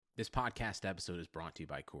This podcast episode is brought to you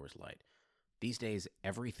by Coors Light. These days,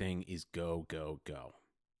 everything is go, go, go.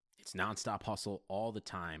 It's nonstop hustle all the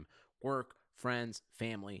time. Work, friends,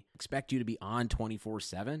 family expect you to be on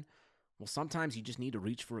 24/7. Well, sometimes you just need to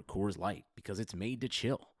reach for a Coors Light because it's made to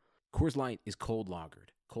chill. Coors Light is cold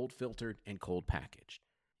lagered, cold filtered, and cold packaged.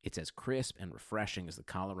 It's as crisp and refreshing as the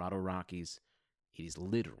Colorado Rockies. It is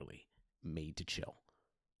literally made to chill.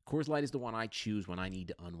 Coors Light is the one I choose when I need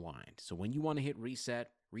to unwind. So when you want to hit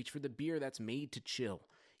reset, reach for the beer that's made to chill.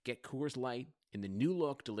 Get Coors Light in the new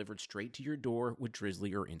look delivered straight to your door with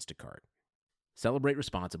Drizzly or Instacart. Celebrate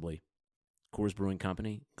responsibly. Coors Brewing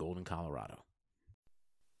Company, Golden, Colorado.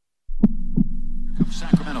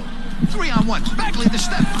 Sacramento. 3-on-1. Bagley the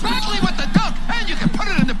step. Bagley with the dunk. And you can put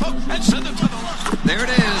it in the book and send it to the left. There it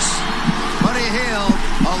is. Buddy Hield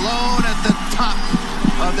alone at the top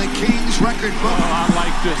of the Kings record book. Oh, I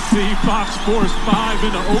like to see Fox Sports 5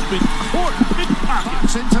 in the open court.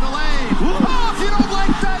 Fox into the lane. Oh, if you don't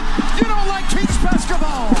like that, you don't like Kings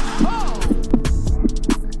basketball. Oh.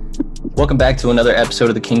 Welcome back to another episode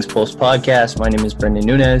of the Kings Pulse podcast. My name is Brendan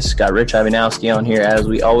Nunez. Got Rich Ivanowski on here as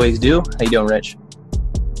we always do. How you doing, Rich?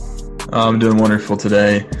 I'm doing wonderful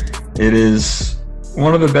today. It is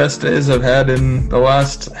one of the best days I've had in the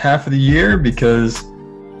last half of the year because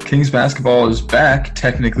Kings basketball is back,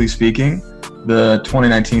 technically speaking. The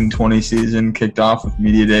 2019-20 season kicked off with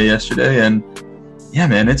Media Day yesterday, and yeah,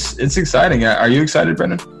 man, it's exciting. Are you excited,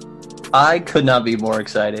 Brendan? I could not be more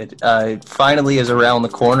excited. Finally is around the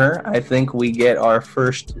corner. I think we get our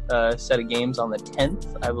first set of games on the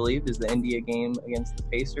 10th, I believe, is the India game against the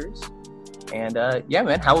Pacers. And yeah,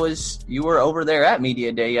 man, you were over there at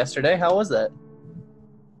Media Day yesterday. How was that?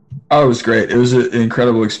 Oh, it was great. It was an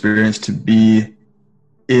incredible experience to be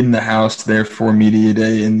in the house there for Media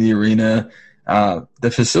Day in the arena.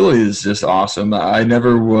 The facility is just awesome. I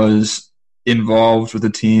never was involved with the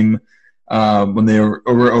team when they were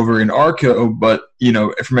over in Arco, but you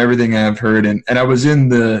know, from everything I've heard, and I was in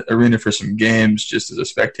the arena for some games just as a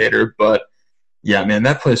spectator. But yeah, man,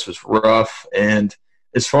 that place was rough. And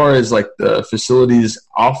as far as like the facilities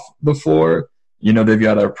off the floor, you know, they've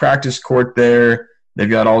got a practice court there. They've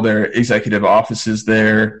got all their executive offices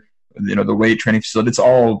there. You know, the weight training facility. It's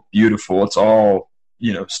all beautiful. It's all,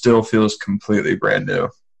 you know, still feels completely brand new.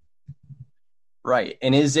 Right.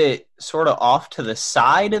 And is it sort of off to the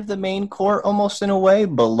side of the main court almost in a way,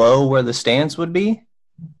 below where the stands would be?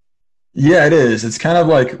 Yeah, it is. It's kind of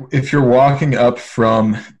like if you're walking up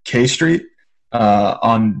from K Street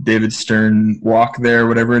on David Stern Walk there,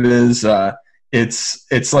 whatever it is.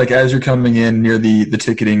 It's like as you're coming in near the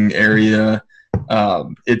ticketing area,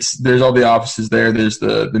 there's all the offices there. There's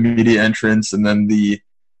the media entrance, and then the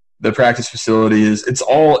practice facility it's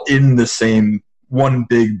all in the same one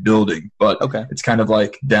big building, but okay. It's kind of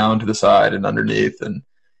like down to the side and underneath. And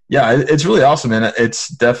yeah, it's really awesome, and it's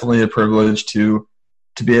definitely a privilege to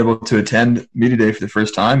be able to attend Media Day for the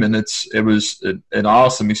first time. And it was an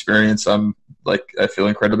awesome experience. I feel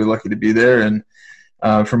incredibly lucky to be there. And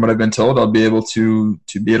from what I've been told, I'll be able to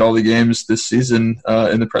be at all the games this season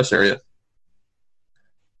in the press area.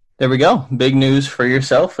 There we go. Big news for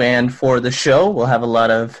yourself and for the show. We'll have a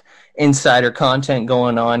lot of insider content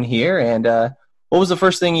going on here. And what was the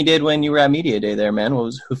first thing you did when you were at Media Day there, man? What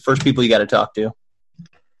was the first people you got to talk to?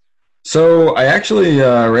 So I actually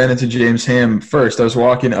ran into James Ham first. I was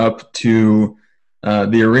walking up to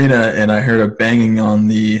the arena, and I heard a banging on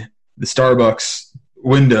the Starbucks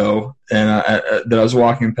window, and that I was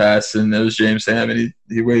walking past, and it was James Ham, and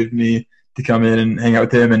he waved me to come in and hang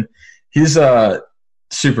out with him. And he's a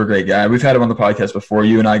super great guy. We've had him on the podcast before.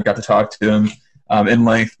 You and I got to talk to him in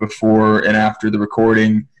length before and after the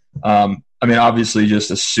recording. I mean, obviously just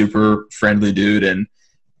a super friendly dude, and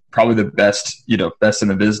probably the best in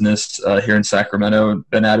the business here in Sacramento.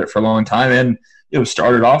 Been at it for a long time, and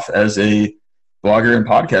started off as a blogger and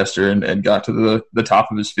podcaster, and got to the top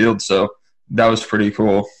of his field. So that was pretty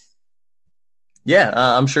cool. Yeah,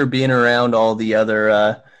 I'm sure being around all the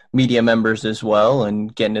other media members as well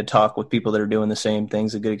and getting to talk with people that are doing the same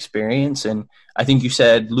thing's a good experience. And I think you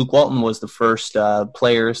said Luke Walton was the first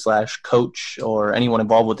player/coach or anyone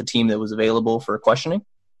involved with the team that was available for questioning.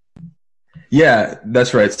 Yeah,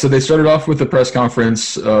 that's right. So they started off with a press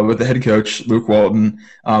conference with the head coach, Luke Walton,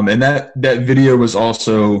 and that video was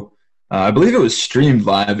also, I believe it was streamed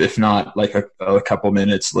live, if not like a couple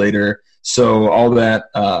minutes later. So all that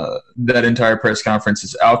entire press conference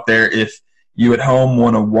is out there. If you at home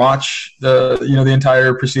want to watch the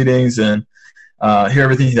entire proceedings and hear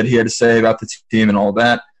everything that he had to say about the team and all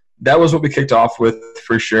that, that was what we kicked off with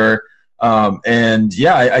for sure. And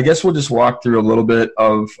yeah, I guess we'll just walk through a little bit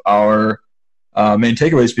of our main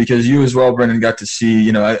takeaways, because you as well, Brendan, got to see,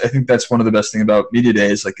 I think that's one of the best thing about media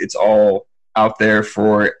days. Like, it's all out there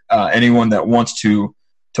for anyone that wants to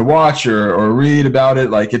watch or read about it.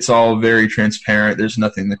 Like, it's all very transparent. There's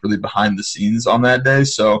nothing like really behind the scenes on that day.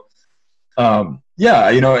 So, I'll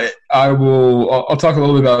talk a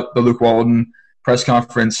little bit about the Luke Walton press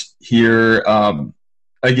conference here.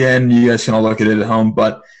 Again, you guys can all look at it at home,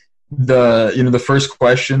 but the first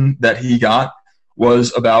question that he got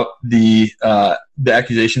was about the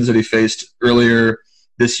accusations that he faced earlier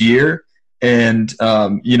this year. And,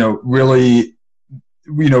 really,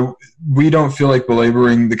 we don't feel like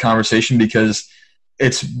belaboring the conversation, because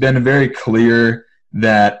it's been very clear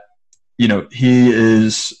that, he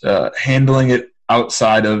is handling it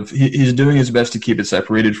outside of – he's doing his best to keep it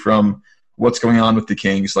separated from what's going on with the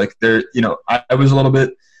Kings. Like, I was a little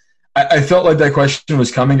bit – I felt like that question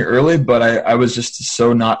was coming early, but I was just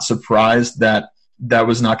so not surprised that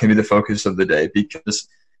was not going to be the focus of the day, because,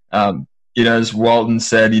 as Walton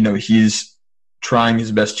said, he's trying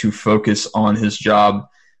his best to focus on his job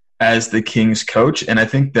as the Kings coach. And I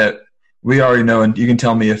think that we already know, and you can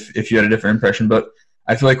tell me if you had a different impression, but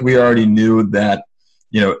I feel like we already knew that,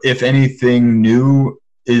 if anything new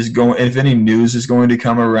if any news is going to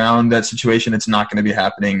come around that situation, it's not going to be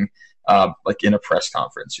happening like in a press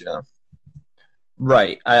conference,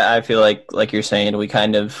 Right. I feel like you're saying, we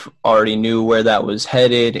kind of already knew where that was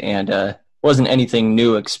headed, and wasn't anything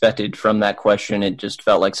new expected from that question. It just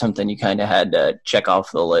felt like something you kind of had to check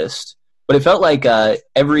off the list. But it felt like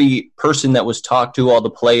every person that was talked to, all the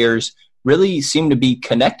players, really seemed to be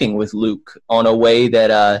connecting with Luke on a way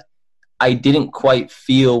that I didn't quite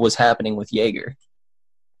feel was happening with Joerger.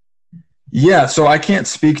 Yeah, so I can't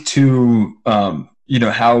speak to how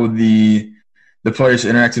the players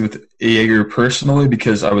interacted with Joerger personally,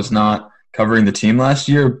 because I was not covering the team last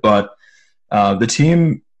year, but the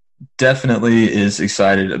team definitely is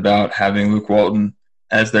excited about having Luke Walton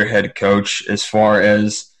as their head coach. As far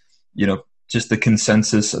as, just the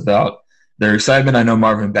consensus about their excitement, I know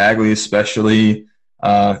Marvin Bagley especially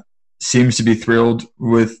seems to be thrilled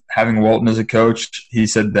with having Walton as a coach. He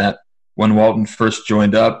said that when Walton first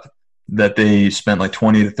joined up, that they spent like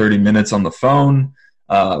 20 to 30 minutes on the phone.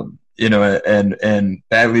 And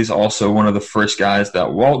Bagley's also one of the first guys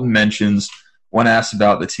that Walton mentions when asked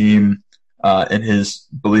about the team and his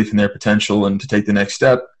belief in their potential and to take the next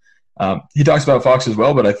step. He talks about Fox as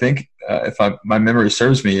well, but I think my memory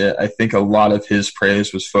serves me, I think a lot of his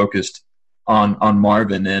praise was focused on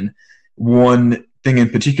Marvin. And one thing in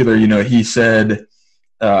particular, he said,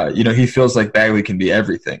 he feels like Bagley can be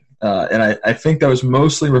everything. And I think that was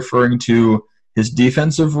mostly referring to his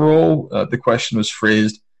defensive role. The question was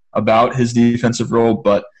phrased about his defensive role,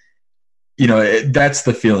 but that's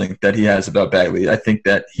the feeling that he has about Bagley. I think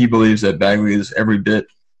that he believes that Bagley is every bit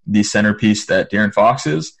the centerpiece that De'Aaron Fox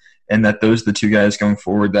is, and that those are the two guys going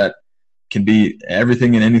forward that can be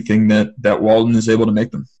everything and anything that Walton is able to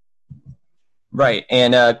make them. Right.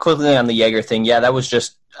 And quickly on the Joerger thing, yeah, that was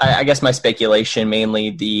just, I guess, my speculation,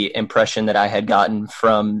 mainly the impression that I had gotten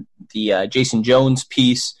from the Jason Jones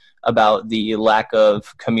piece about the lack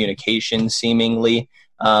of communication, seemingly.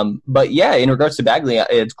 But yeah, in regards to Bagley,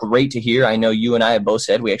 it's great to hear. I know you and I have both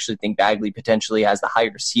said we actually think Bagley potentially has the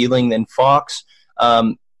higher ceiling than Fox.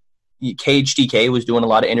 KHTK was doing a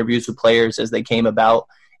lot of interviews with players as they came about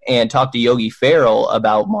and talked to Yogi Ferrell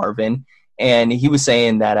about Marvin. And he was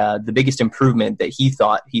saying that the biggest improvement that he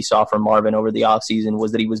thought he saw from Marvin over the offseason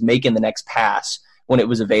was that he was making the next pass when it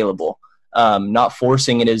was available, not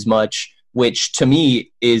forcing it as much, which to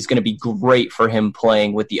me is going to be great for him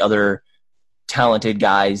playing with the other talented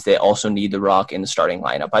guys that also need the rock in the starting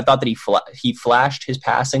lineup. I thought that he flashed his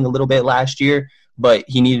passing a little bit last year, but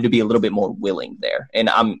he needed to be a little bit more willing there. And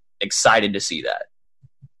I'm excited to see that.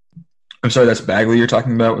 I'm sorry, that's Bagley you're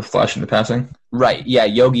talking about with flashing the passing? Right. Yeah,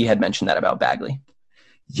 Yogi had mentioned that about Bagley.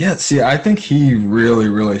 Yeah, see, I think he really,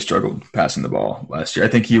 really struggled passing the ball last year. I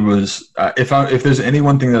think he was if there's any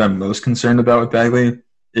one thing that I'm most concerned about with Bagley,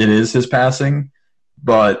 it is his passing.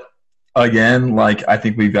 But again, I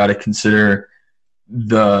think we've got to consider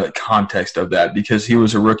the context of that, because he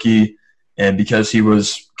was a rookie and because he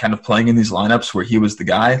was kind of playing in these lineups where he was the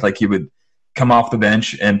guy. Like, he would come off the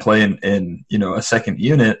bench and play in a second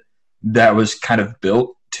unit that was kind of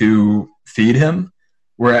built to feed him,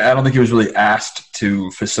 where I don't think he was really asked to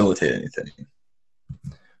facilitate anything.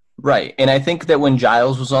 Right. And I think that when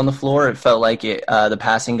Giles was on the floor, it felt like the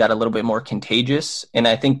passing got a little bit more contagious. And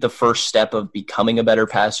I think the first step of becoming a better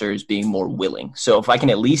passer is being more willing. So if I can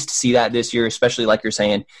at least see that this year, especially like you're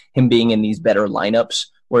saying, him being in these better lineups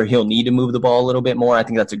where he'll need to move the ball a little bit more, I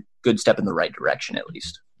think that's a good step in the right direction at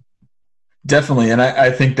least. Definitely, and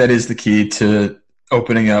I think that is the key to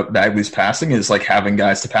opening up Bagley's passing is like having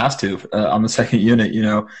guys to pass to on the second unit.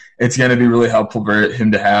 It's going to be really helpful for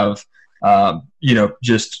him to have,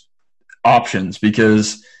 just options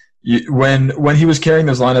because when he was carrying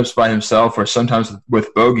those lineups by himself or sometimes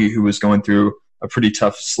with Bogey, who was going through a pretty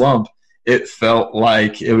tough slump, it felt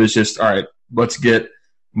like it was just, all right, let's get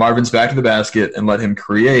Marvin's back to the basket and let him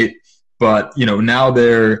create. But, now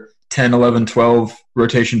they're 10, 11, 12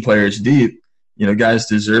 rotation players deep, guys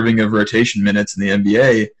deserving of rotation minutes in the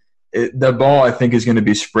NBA. The ball, I think, is going to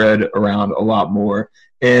be spread around a lot more.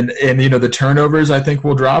 And the turnovers, I think,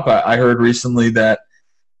 will drop. I heard recently that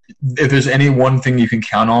if there's any one thing you can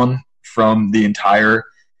count on from the entire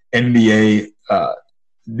NBA,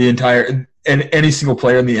 and any single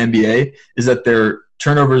player in the NBA is that their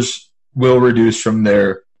turnovers will reduce from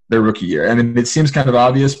their rookie year. I mean, it seems kind of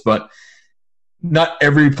obvious, but not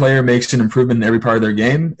every player makes an improvement in every part of their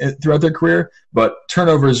game throughout their career, but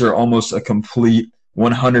turnovers are almost a complete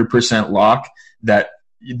 100% lock that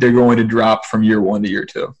they're going to drop from year one to year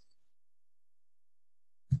two.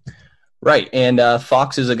 Right, and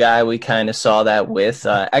Fox is a guy we kind of saw that with.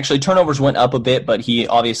 Actually, turnovers went up a bit, but he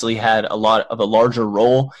obviously had a lot of a larger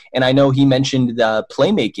role. And I know he mentioned the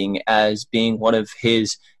playmaking as being one of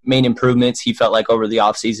his main improvements. He felt like over the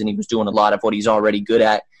offseason he was doing a lot of what he's already good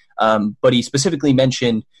at. But he specifically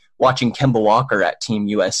mentioned watching Kemba Walker at Team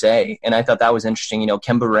USA, and I thought that was interesting.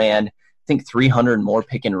 Kemba ran, I think, 300 more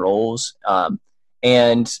pick and rolls.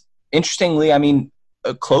 And interestingly, I mean,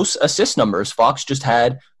 close assist numbers. Fox just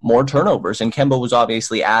had more turnovers, and Kemba was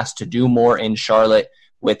obviously asked to do more in Charlotte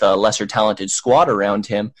with a lesser talented squad around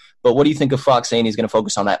him. But what do you think of Fox saying he's going to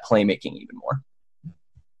focus on that playmaking even more?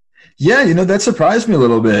 Yeah, that surprised me a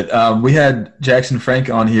little bit. We had Jackson Frank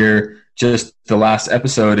on here just the last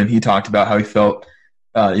episode, and he talked about how he felt,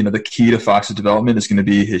 the key to Fox's development is going to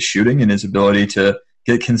be his shooting and his ability to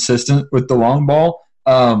get consistent with the long ball.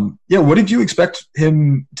 What did you expect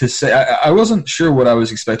him to say? I wasn't sure what I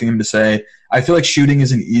was expecting him to say. I feel like shooting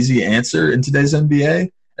is an easy answer in today's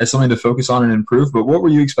NBA as something to focus on and improve, but what were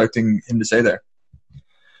you expecting him to say there?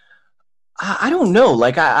 I don't know.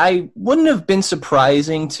 Like, I wouldn't have been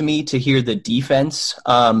surprising to me to hear the defense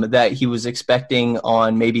that he was expecting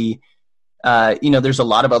on maybe, there's a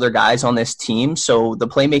lot of other guys on this team, so the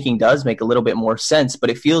playmaking does make a little bit more sense, but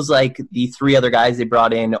it feels like the three other guys they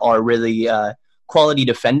brought in are really quality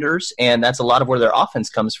defenders, and that's a lot of where their offense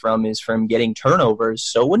comes from, is from getting turnovers.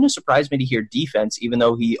 So it wouldn't have surprised me to hear defense, even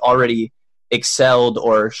though he already excelled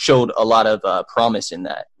or showed a lot of promise in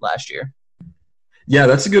that last year. Yeah,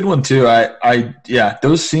 that's a good one too.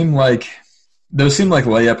 Those seem like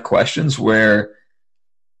layup questions where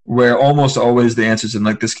almost always the answers, and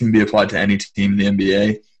like this can be applied to any team in the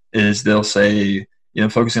NBA, is they'll say,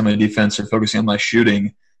 focusing on my defense or focusing on my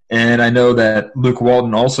shooting. And I know that Luke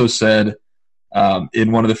Walton also said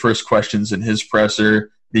in one of the first questions in his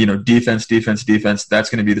presser, defense, that's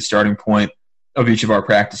going to be the starting point of each of our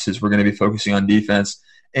practices. We're going to be focusing on defense.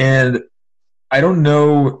 And I don't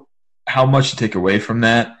know how much to take away from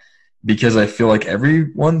that, because I feel like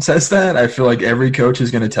everyone says that. I feel like every coach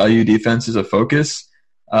is going to tell you defense is a focus.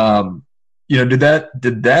 Did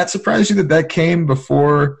that surprise you that came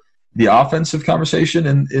before the offensive conversation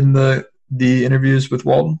in the interviews with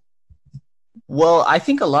Walton? Well, I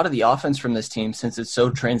think a lot of the offense from this team, since it's so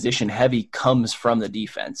transition heavy, comes from the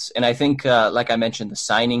defense. And I think, like I mentioned, the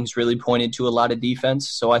signings really pointed to a lot of defense.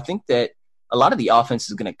 So I think that a lot of the offense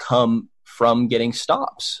is going to come from getting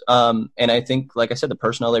stops. And I think, like I said, the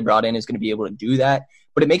personnel they brought in is going to be able to do that.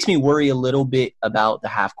 But it makes me worry a little bit about the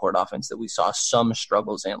half-court offense that we saw some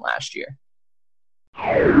struggles in last year.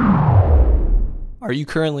 Are you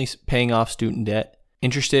currently paying off student debt?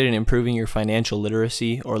 Interested in improving your financial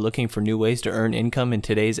literacy or looking for new ways to earn income in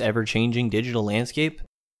today's ever-changing digital landscape?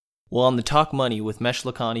 Well, on the Talk Money with Mesh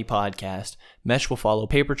Lakhani podcast, Mesh will follow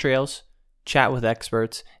paper trails, chat with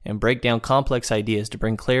experts, and break down complex ideas to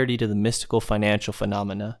bring clarity to the mystical financial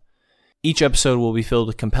phenomena. Each episode will be filled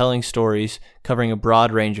with compelling stories covering a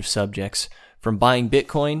broad range of subjects, from buying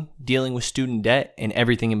Bitcoin, dealing with student debt, and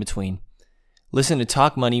everything in between. Listen to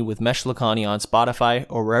Talk Money with Mesh Lakhani on Spotify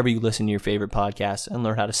or wherever you listen to your favorite podcasts, and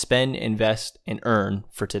learn how to spend, invest, and earn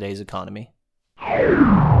for today's economy.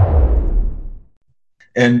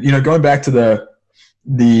 And going back to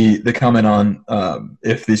the comment on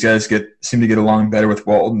if these guys seem to get along better with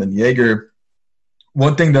Walton and Jaeger,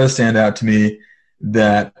 one thing does stand out to me,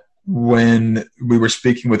 that when we were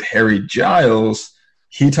speaking with Harry Giles,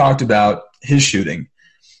 he talked about his shooting.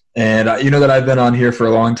 And that I've been on here for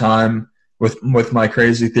a long time with my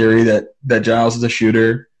crazy theory that Giles is a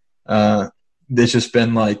shooter. It's just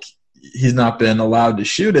been like, he's not been allowed to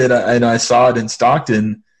shoot it. I saw it in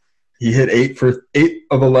Stockton. He hit 8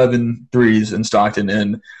 of 11 threes in Stockton,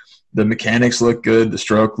 and the mechanics looked good. The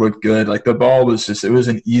stroke looked good. Like, the ball was it was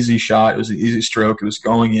an easy shot. It was an easy stroke. It was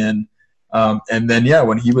going in. And then,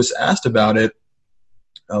 when he was asked about it,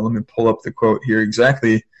 let me pull up the quote here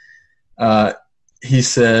exactly. He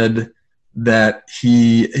said that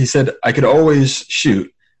he said, I could always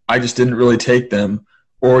shoot. I just didn't really take them.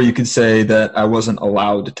 Or you could say that I wasn't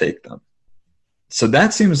allowed to take them. So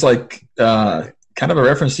that seems like kind of a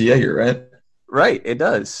reference to Joerger, right? Right, it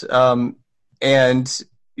does. And,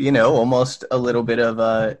 almost a little bit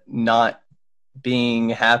of not being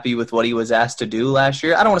happy with what he was asked to do last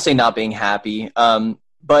year. I don't want to say not being happy,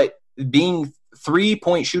 but being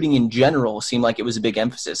three-point shooting in general seemed like it was a big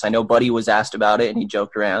emphasis. I know Buddy was asked about it, and he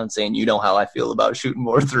joked around saying, you know how I feel about shooting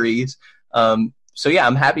more threes. So,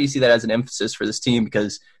 I'm happy to see that as an emphasis for this team,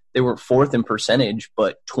 because they were 4th in percentage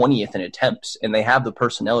but 20th in attempts, and they have the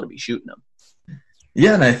personnel to be shooting them.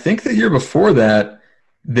 Yeah, and I think the year before that,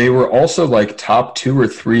 they were also like top 2 or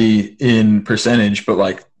 3 in percentage, but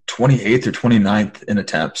like 28th or 29th in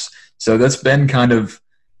attempts. So that's been kind of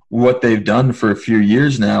what they've done for a few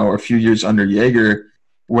years now, or a few years under Joerger,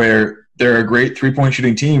 where they're a great 3-point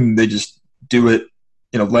shooting team. They just do it,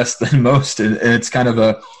 less than most. And it's kind of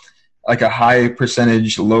a high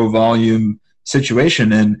percentage, low volume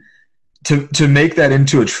situation. And to make that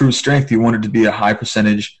into a true strength, you want it to be a high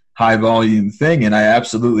percentage, high volume thing. And I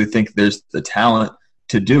absolutely think there's the talent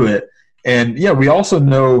to do it. And we also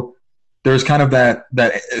know there's kind of that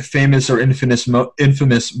famous or infamous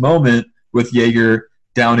moment with Joerger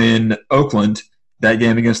down in Oakland, that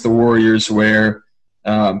game against the Warriors, where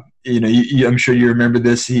I'm sure you remember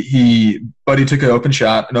this. Buddy took an open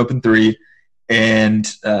shot, an open three, and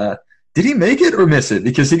did he make it or miss it?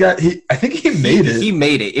 Because I think he made it. He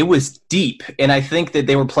made it. It was deep, and I think that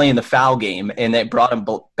they were playing the foul game, and that brought him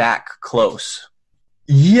back close.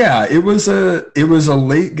 Yeah, it was a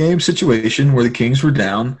late game situation where the Kings were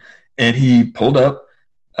down, and he pulled up.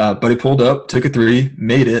 Buddy pulled up, took a three,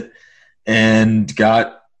 made it, and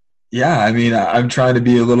got. Yeah, I mean, I'm trying to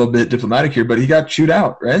be a little bit diplomatic here, but he got chewed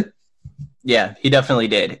out, right? Yeah, he definitely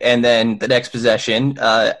did. And then the next possession,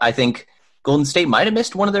 I think Golden State might have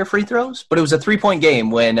missed one of their free throws, but it was a 3-point game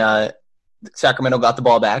when Sacramento got the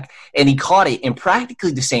ball back, and he caught it in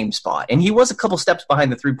practically the same spot. And he was a couple steps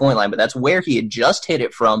behind the 3-point line, but that's where he had just hit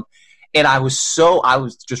it from. And I was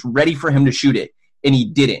just ready for him to shoot it, and he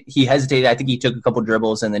didn't. He hesitated. I think he took a couple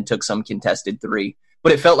dribbles and then took some contested three.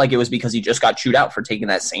 But it felt like it was because he just got chewed out for taking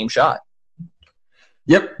that same shot.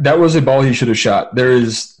 Yep, that was a ball he should have shot. There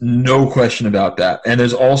is no question about that. And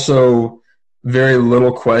there's also very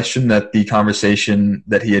little question that the conversation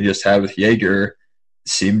that he had just had with Joerger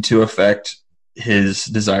seemed to affect his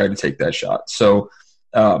desire to take that shot. So,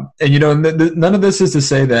 none of this is to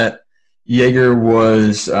say that Joerger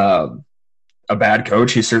was a bad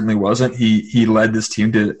coach. He certainly wasn't. He led this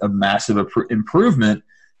team to a massive improvement.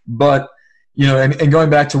 But, and going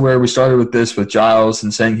back to where we started with this with Giles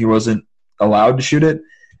and saying he wasn't allowed to shoot it,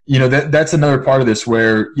 that's another part of this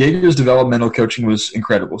where Joerger's developmental coaching was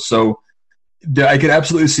incredible. So I could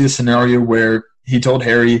absolutely see a scenario where he told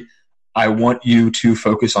Harry, I want you to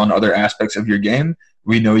focus on other aspects of your game.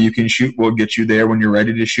 We know you can shoot. We'll get you there when you're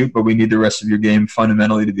ready to shoot, but we need the rest of your game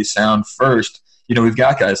fundamentally to be sound first. We've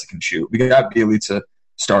got guys that can shoot. We got Bjelica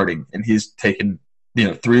starting, and he's taken,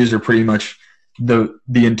 threes are pretty much the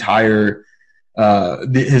entire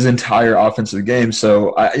his entire offensive game.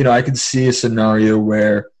 So I could see a scenario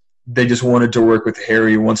where they just wanted to work with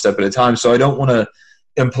Harry one step at a time. So I don't want to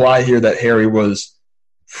imply here that Harry was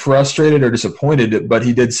frustrated or disappointed, but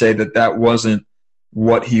he did say that wasn't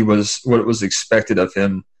what was expected of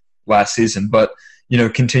him last season. But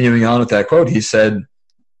continuing on with that quote, he said,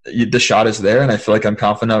 the shot is there, and I feel like I'm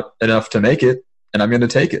confident enough to make it, and I'm going to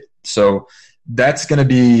take it. So that's going to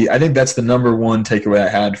be – I think that's the number one takeaway I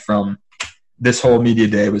had from this whole media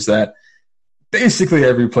day, was that basically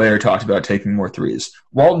every player talked about taking more threes.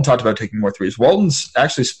 Walton talked about taking more threes. Walton's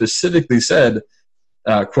actually specifically said,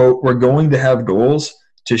 quote, we're going to have goals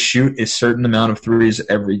to shoot a certain amount of threes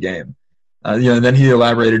every game. And then he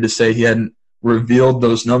elaborated to say he hadn't revealed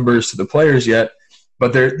those numbers to the players yet,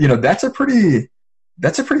 but that's a pretty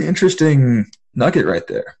interesting nugget right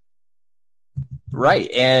there.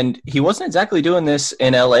 Right, and he wasn't exactly doing this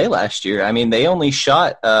in LA last year. I mean, they only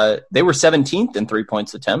shot they were 17th in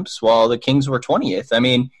 3-point attempts, while the Kings were 20th. I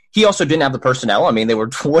mean, he also didn't have the personnel. I mean, they were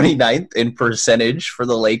 29th in percentage for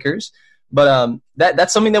the Lakers. But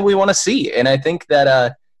that's something that we want to see, and I think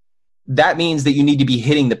that that means that you need to be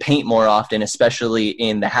hitting the paint more often, especially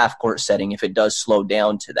in the half-court setting, if it does slow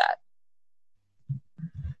down to that.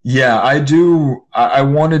 Yeah, I do. I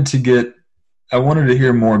wanted to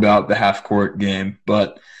hear more about the half court game,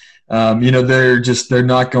 but they're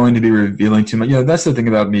not going to be revealing too much. That's the thing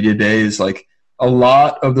about media days. Like, a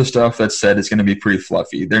lot of the stuff that's said is going to be pretty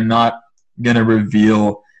fluffy. They're not going to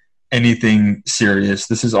reveal anything serious.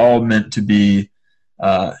 This is all meant to be,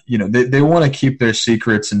 they want to keep their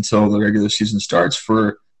secrets until the regular season starts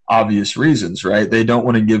for obvious reasons, right? They don't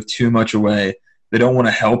want to give too much away. They don't want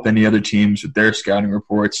to help any other teams with their scouting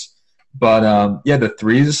reports. But, the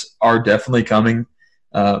threes are definitely coming.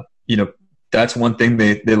 That's one thing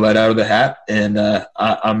they let out of the hat, and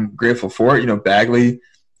I'm grateful for it. Bagley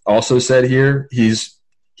also said here,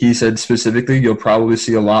 he said specifically, you'll probably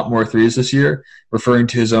see a lot more threes this year, referring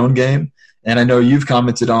to his own game. And I know you've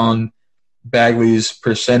commented on Bagley's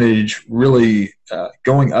percentage really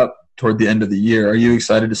going up toward the end of the year. Are you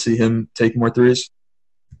excited to see him take more threes?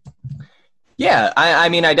 Yeah, I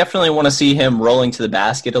mean, I definitely want to see him rolling to the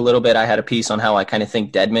basket a little bit. I had a piece on how I kind of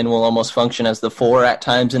think Dedmon will almost function as the 4 at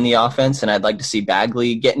times in the offense, and I'd like to see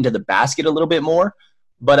Bagley get into the basket a little bit more.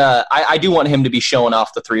 But I do want him to be showing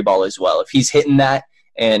off the 3 ball as well. If he's hitting that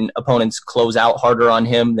and opponents close out harder on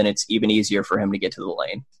him, then it's even easier for him to get to the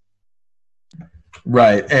lane.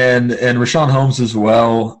 Right, and Richaun Holmes as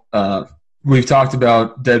well. We've talked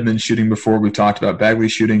about Dedmon shooting before. We've talked about Bagley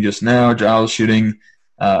shooting just now, Giles shooting.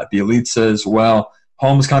 The elite says, well,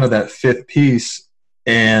 Holmes kind of that 5th piece,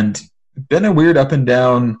 and been a weird up and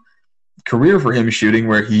down career for him shooting,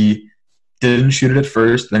 where he didn't shoot it at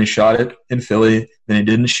first, then he shot it in Philly, then he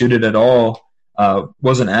didn't shoot it at all,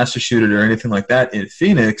 wasn't asked to shoot it or anything like that in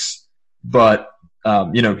Phoenix, but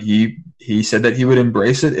he said that he would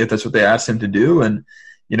embrace it if that's what they asked him to do, and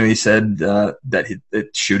he said that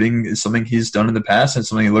shooting is something he's done in the past and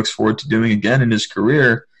something he looks forward to doing again in his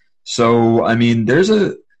career. So, I mean, there's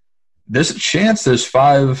a chance there's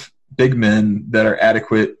 5 big men that are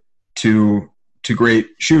adequate to great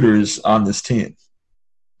shooters on this team.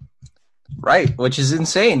 Right, which is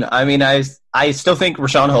insane. I mean, I still think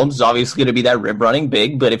Richaun Holmes is obviously going to be that rib-running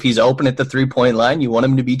big, but if he's open at the three-point line, you want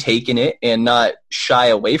him to be taking it and not shy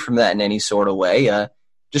away from that in any sort of way.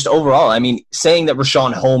 Just overall, I mean, saying that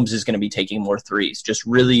Richaun Holmes is going to be taking more threes just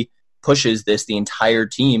really pushes this. The entire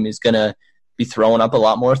team is going to be throwing up a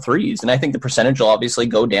lot more threes. And I think the percentage will obviously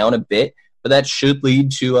go down a bit, but that should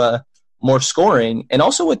lead to more scoring. And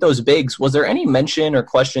also with those bigs, was there any mention or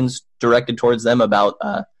questions directed towards them about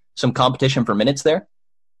some competition for minutes there?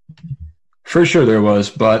 For sure there was,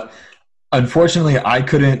 but unfortunately I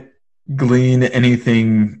couldn't glean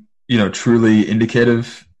anything, truly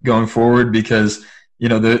indicative going forward, because,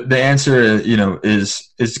 the answer,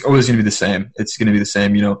 is always going to be the same. It's going to be the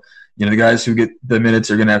same, the guys who get the minutes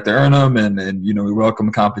are going to have to earn them, and we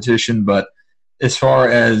welcome competition. But as far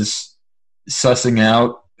as sussing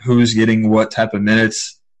out who's getting what type of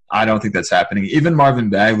minutes, I don't think that's happening. Even Marvin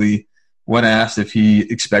Bagley, when asked if he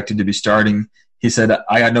expected to be starting, he said,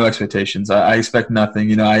 I got no expectations. I expect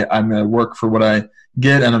nothing. I'm going to work for what I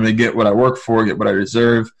get, and I'm going to get what I work for, get what I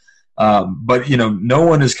deserve. But no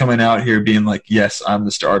one is coming out here being like, yes, I'm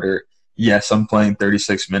the starter. Yes, I'm playing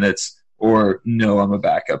 36 minutes. Or, no, I'm a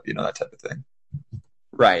backup, that type of thing.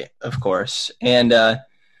 Right, of course. And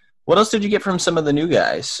what else did you get from some of the new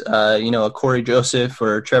guys? A Corey Joseph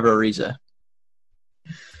or Trevor Ariza?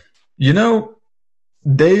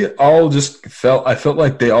 They all I felt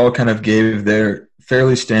like they all kind of gave their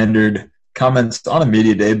fairly standard comments on a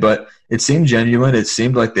media day, but it seemed genuine. It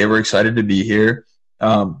seemed like they were excited to be here.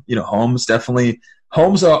 Holmes,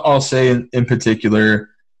 I'll say in particular,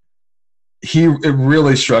 it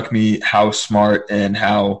really struck me how smart and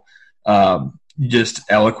how just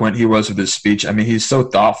eloquent he was with his speech. I mean, he's so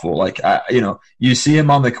thoughtful. Like, you see him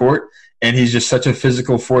on the court, and he's just such a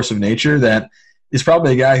physical force of nature that he's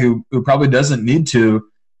probably a guy who probably doesn't need to,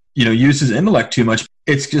 use his intellect too much.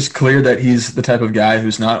 It's just clear that he's the type of guy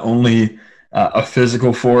who's not only a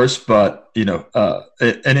physical force, but,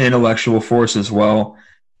 an intellectual force as well.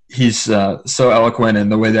 He's so eloquent in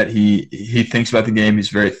the way that he thinks about the game. He's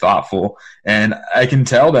very thoughtful. And I can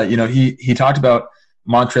tell that, he talked about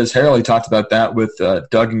Montrezl Harrell. He talked about that with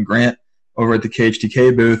Doug and Grant over at the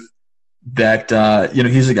KHTK booth, that,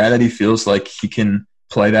 he's a guy that he feels like he can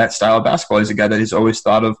play that style of basketball. He's a guy that he's always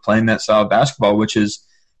thought of playing that style of basketball, which is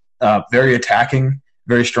very attacking,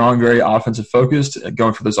 very strong, very offensive focused,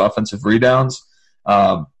 going for those offensive rebounds.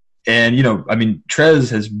 And,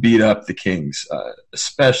 Trez has beat up the Kings,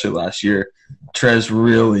 especially last year. Trez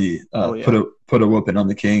really put a whooping on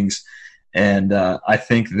the Kings. And I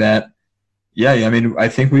think that, I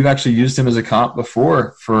think we've actually used him as a comp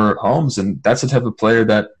before for Holmes, and that's the type of player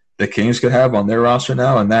that the Kings could have on their roster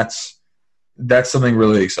now, and that's something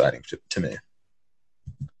really exciting to me.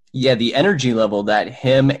 Yeah, the energy level that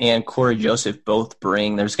him and Corey Joseph both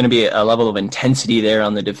bring, there's going to be a level of intensity there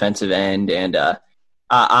on the defensive end, and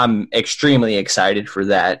I'm extremely excited for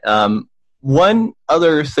that. One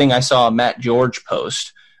other thing I saw Matt George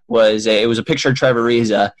post was it was a picture of Trevor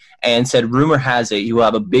Ariza and said, rumor has it you will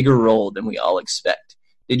have a bigger role than we all expect.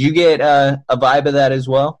 Did you get a vibe of that as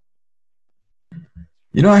well?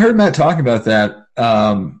 I heard Matt talk about that,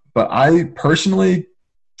 but I personally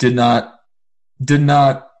did not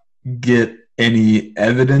get any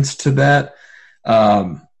evidence to that.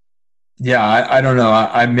 I don't know.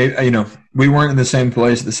 I may, we weren't in the same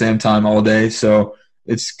place at the same time all day, so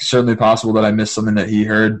it's certainly possible that I missed something that he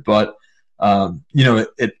heard. But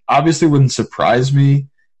it obviously wouldn't surprise me.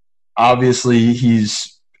 Obviously,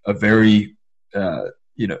 he's a very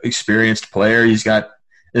experienced player. He's got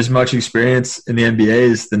as much experience in the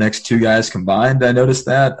NBA as the next two guys combined. I noticed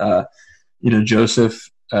that. Joseph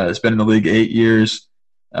has been in the league 8 years.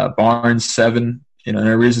 Barnes 7, and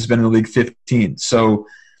Ariza's been in the league 15. So,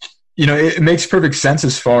 it makes perfect sense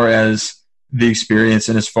as far as the experience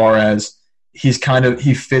and as far as he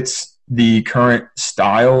fits the current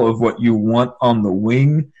style of what you want on the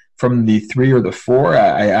wing from the 3 or the 4.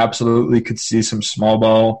 I absolutely could see some small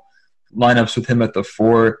ball lineups with him at the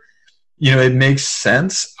 4. It makes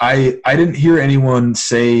sense. I didn't hear anyone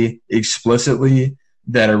say explicitly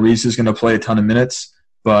that Ariza is going to play a ton of minutes.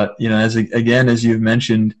 But, as you've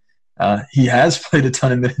mentioned, he has played a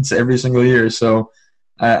ton of minutes every single year. So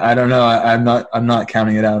I don't know. I'm not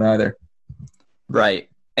counting it out either. Right.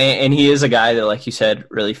 And he is a guy that, like you said,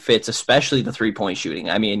 really fits, especially the 3-point shooting.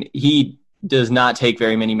 I mean, he does not take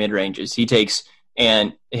very many mid-ranges. He takes,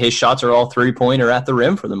 and his shots are all 3-point or at the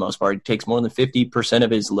rim for the most part. He takes more than 50%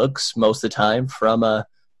 of his looks most of the time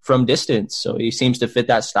from distance. So he seems to fit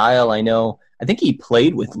that style. I think he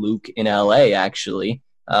played with Luke in LA, actually.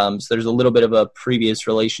 So there's a little bit of a previous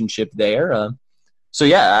relationship there.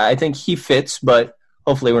 I think he fits, but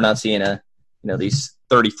hopefully we're not seeing these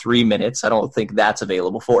 33 minutes. I don't think that's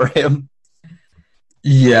available for him.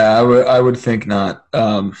 Yeah, I would think not.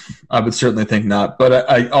 I would certainly think not. But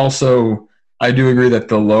I do agree that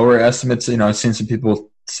the lower estimates, I've seen some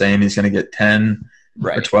people saying he's going to get 10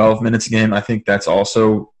 or 12 minutes a game. I think that's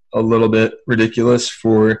also a little bit ridiculous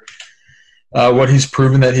for what he's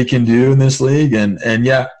proven that he can do in this league. And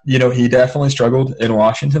he definitely struggled in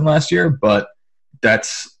Washington last year, but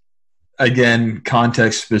that's, again,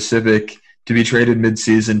 context specific to be traded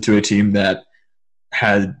midseason to a team that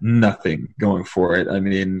had nothing going for it. I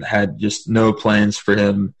mean, had just no plans for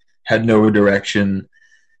him, had no direction.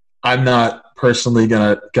 I'm not personally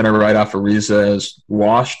gonna write off Ariza as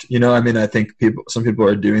washed. I think some people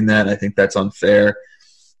are doing that. I think that's unfair.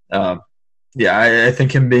 I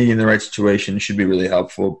think him being in the right situation should be really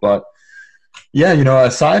helpful. But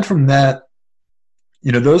aside from that,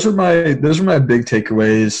 those are my big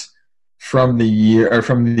takeaways from the year, or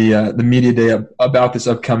from the media day about this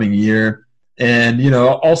upcoming year. And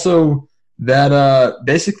also that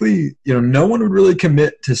basically no one would really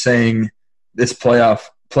commit to saying this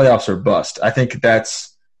playoffs are bust. I think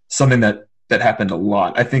that's something that happened a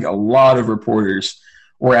lot. I think a lot of reporters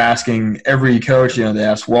were asking every coach, they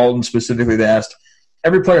asked Walton specifically, they asked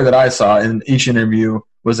every player that I saw in each interview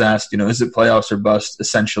was asked, is it playoffs or bust,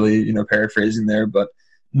 essentially, paraphrasing there, but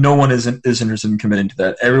no one is interested in committing to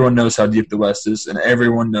that. Everyone knows how deep the West is, and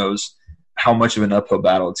everyone knows how much of an uphill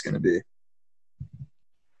battle it's going to be.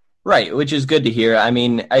 Right, which is good to hear. I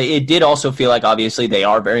mean, it did also feel like obviously they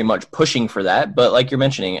are very much pushing for that, but like you're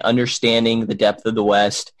mentioning, understanding the depth of the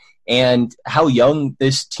West and how young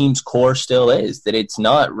this team's core still is, that it's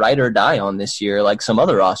not ride or die on this year like some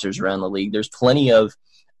other rosters around the league. There's plenty of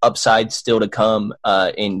upside still to come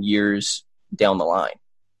in years down the line.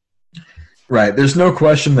 Right. There's no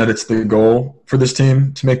question that it's the goal for this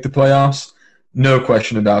team to make the playoffs. No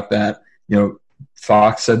question about that.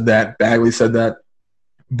 Fox said that, Bagley said that.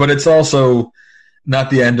 But it's also not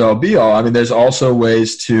the end-all, be-all. I mean, there's also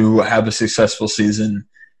ways to have a successful season,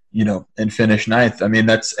 and finish 9th. I mean,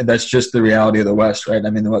 that's just the reality of the West, right? I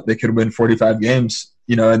mean, they could win 45 games,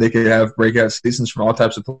 and they could have breakout seasons from all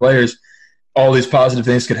types of players. All these positive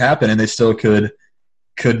things could happen, and they still could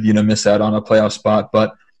miss out on a playoff spot.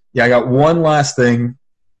 But, I got one last thing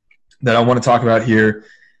that I want to talk about here.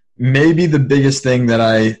 Maybe the biggest thing that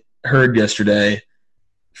I heard yesterday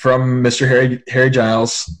from Mr. Harry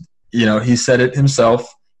Giles. He said it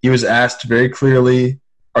himself. He was asked very clearly,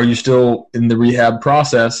 are you still in the rehab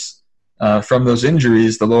process from those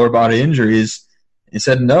injuries, the lower body injuries? He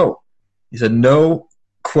said no. He said, no,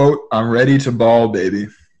 quote, I'm ready to ball, baby.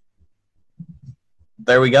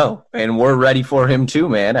 There we go. And we're ready for him too,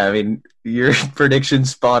 man. I mean, your prediction's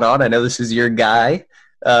spot on. I know this is your guy.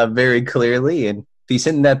 very clearly. And if he's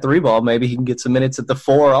hitting that 3 ball, maybe he can get some minutes at the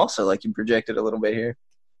 4 also, like you projected a little bit here.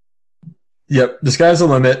 Yep, the sky's the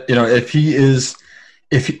limit.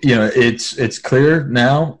 It's clear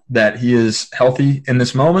now that he is healthy in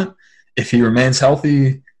this moment. If he remains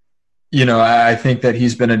healthy, I think that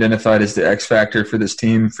he's been identified as the X factor for this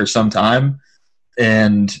team for some time.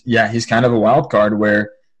 And yeah, he's kind of a wild card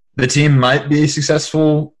where the team might be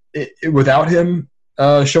successful without him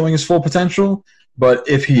showing his full potential. But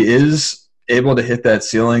if he is able to hit that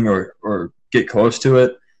ceiling or get close to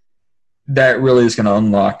it, that really is going to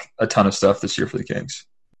unlock a ton of stuff this year for the Kings.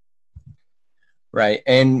 Right.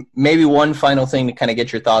 And maybe one final thing to kind of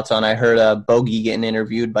get your thoughts on. I heard Bogey getting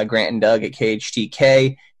interviewed by Grant and Doug at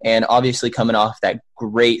KHTK, and obviously coming off that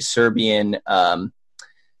great Serbian run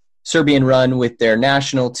with their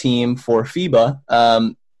national team for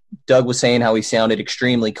FIBA. Doug was saying how he sounded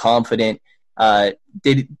extremely confident.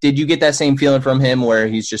 Did you get that same feeling from him where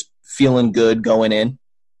he's just feeling good going in?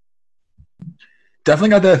 Definitely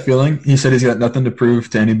got that feeling. He said he's got nothing to prove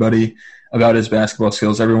to anybody about his basketball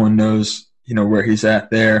skills. Everyone knows, where he's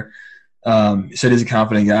at there. He said he's a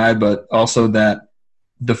confident guy, but also that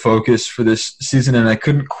the focus for this season, and I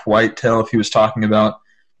couldn't quite tell if he was talking about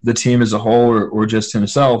the team as a whole or just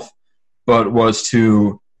himself, but was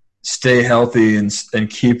to stay healthy and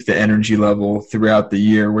keep the energy level throughout the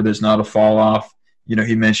year where there's not a fall off.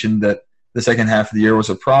 He mentioned that the second half of the year was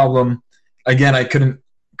a problem. Again, I couldn't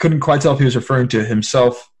quite tell if he was referring to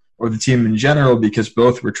himself or the team in general, because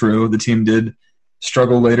both were true. The team did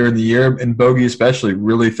struggle later in the year, and Bogey especially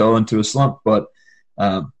really fell into a slump. But,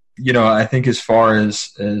 I think as far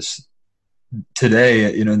as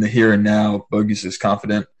today, in the here and now, Bogey's as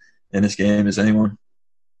confident in his game as anyone.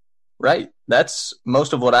 Right. That's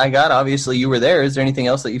most of what I got. Obviously, you were there. Is there anything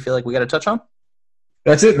else that you feel like we got to touch on?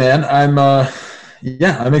 That's it, man. I'm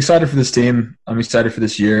excited for this team. I'm excited for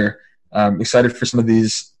this year. I'm excited for some of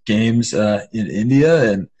these games in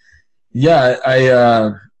India. And,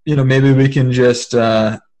 maybe we can just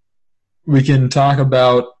we can talk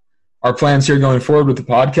about our plans here going forward with the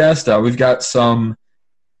podcast. We've got some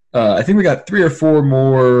I think we got 3 or 4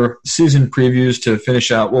 more season previews to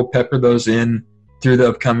finish out. We'll pepper those in through the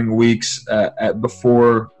upcoming weeks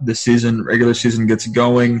before the regular season gets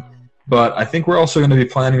going. But I think we're also going to be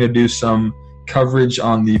planning to do some coverage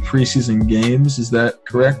on the preseason games. Is that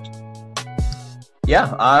correct?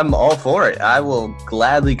 Yeah, I'm all for it. I will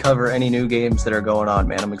gladly cover any new games that are going on,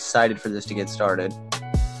 man. I'm excited for this to get started.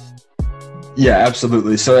 Yeah,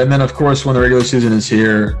 absolutely. So, and then, of course, when the regular season is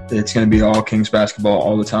here, it's going to be all Kings basketball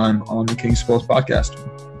all the time on the Kings Pulse podcast.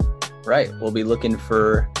 Right. We'll be looking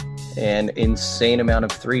for an insane amount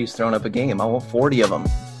of threes thrown up a game. I want 40 of them.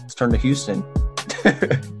 Let's turn to Houston.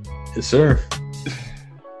 Yes, sir.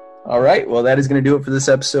 All right. Well, that is going to do it for this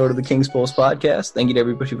episode of the Kings Pulse podcast. Thank you to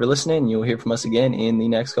everybody for listening. You'll hear from us again in the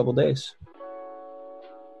next couple days.